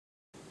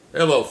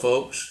Hello,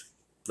 folks.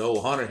 The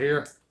old hunter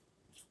here.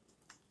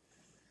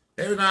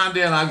 Every now and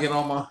then I get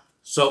on my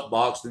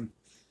soapbox and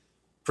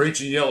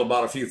preach and yell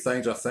about a few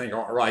things I think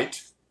aren't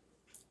right.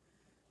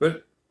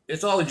 But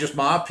it's only just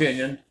my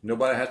opinion.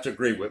 Nobody has to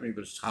agree with me,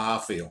 but it's how I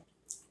feel.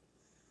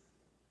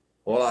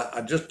 Well,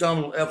 I just done a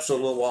little episode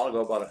a little while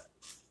ago about a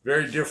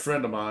very dear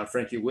friend of mine,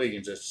 Frankie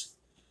Wiggins, that's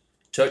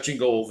touch and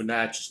go over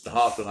Natchez at the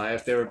hospital. I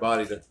asked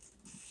everybody to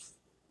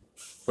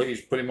please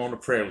put him on the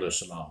prayer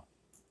list and all.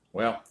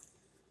 Well,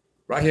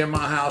 right here in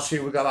my house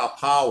here, we got our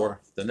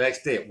power the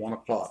next day at 1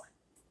 o'clock.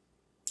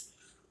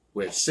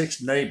 We had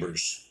 6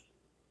 neighbors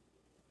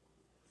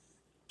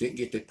didn't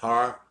get their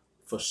power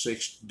for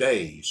 6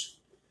 days.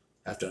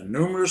 After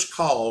numerous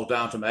calls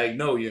down to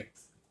Magnolia,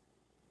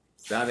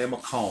 down in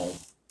Macomb,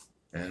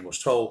 and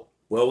was told,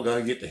 well, we're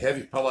going to get the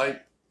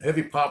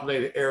heavy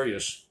populated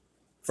areas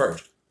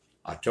first.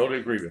 I totally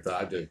agree with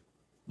that, I do.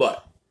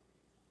 But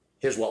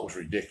here's what was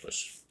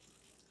ridiculous.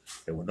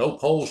 There were no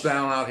poles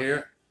down out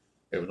here.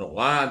 There was no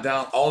line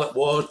down. All it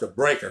was, the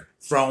breaker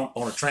thrown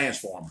on a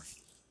transformer.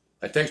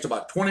 It takes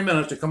about 20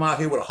 minutes to come out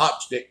here with a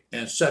hot stick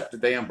and set the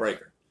damn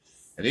breaker.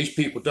 And these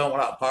people don't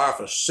without power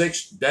for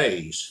 6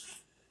 days.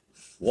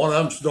 One of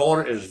them's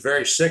daughter is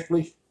very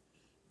sickly.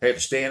 Had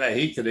to stay in that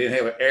heat because they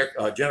didn't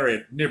have a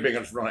generator near big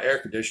enough to run an air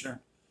conditioner.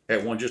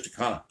 Had one just to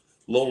kind of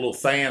load a little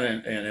fan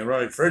and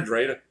run a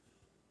refrigerator.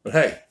 But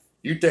hey,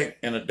 you take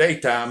in the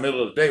daytime,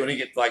 middle of the day, when you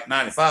get like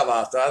 95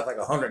 outside, it's like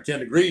 110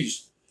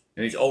 degrees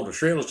in these older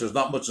trailers. There's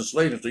not much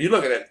insulation. So you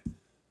look at that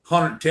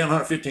 110,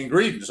 115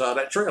 degrees inside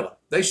that trailer.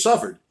 They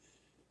suffered.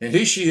 And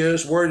here she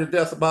is, worried to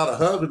death about a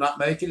husband not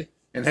making it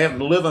and having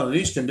to live under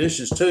these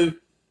conditions too.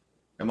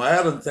 And my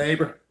other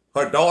neighbor,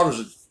 her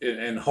daughter's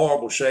in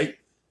horrible shape.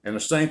 And the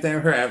same thing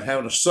with her,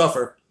 having to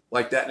suffer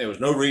like that, and there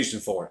was no reason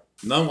for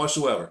it. None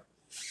whatsoever.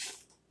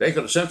 They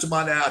could have sent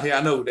somebody out here.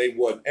 I know they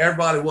wouldn't.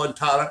 Everybody wasn't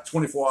tied up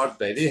 24 hours a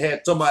day. They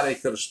had somebody they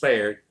could have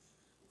spared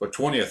for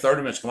 20 or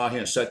 30 minutes to come out here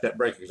and set that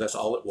breaker, because that's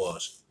all it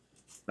was.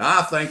 Now,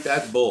 I think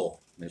that's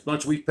bull. As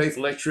much as we pay for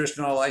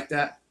electricity and all like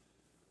that,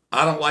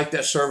 I don't like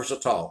that service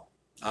at all.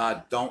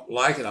 I don't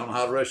like it. I don't know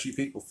how the rest of you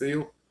people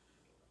feel.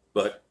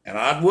 But, and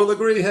I will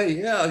agree, hey,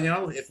 yeah, you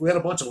know, if we had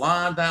a bunch of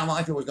line down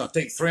like it was going to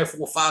take 3 or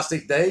 4, 5,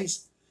 6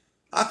 days,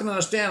 I can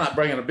understand not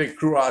bringing a big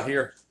crew out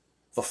here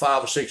for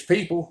 5 or 6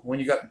 people when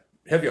you got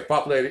heavier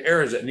populated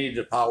areas that need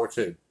the power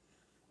too.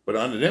 But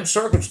under them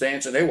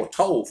circumstances, they were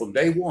told from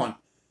day one,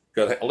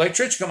 because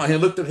electricians come out here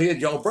and looked at here,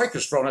 y'all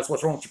breakers thrown, that's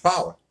what's wrong with your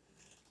power.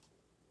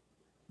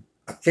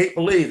 I can't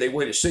believe they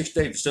waited 6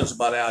 days to send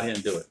somebody out here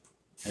and do it.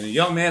 And the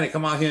young man that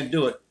come out here and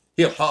do it,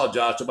 he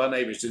apologized to my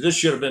neighbor. He said, this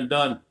should have been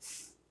done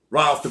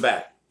right off the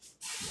bat.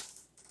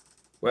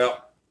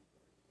 Well,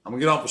 I'm going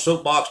to get off the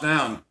soapbox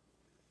now, and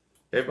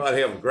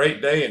everybody have a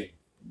great day, and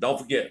don't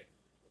forget,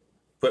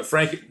 put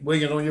Frankie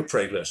Wiggins on your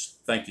prayer list.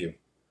 Thank you.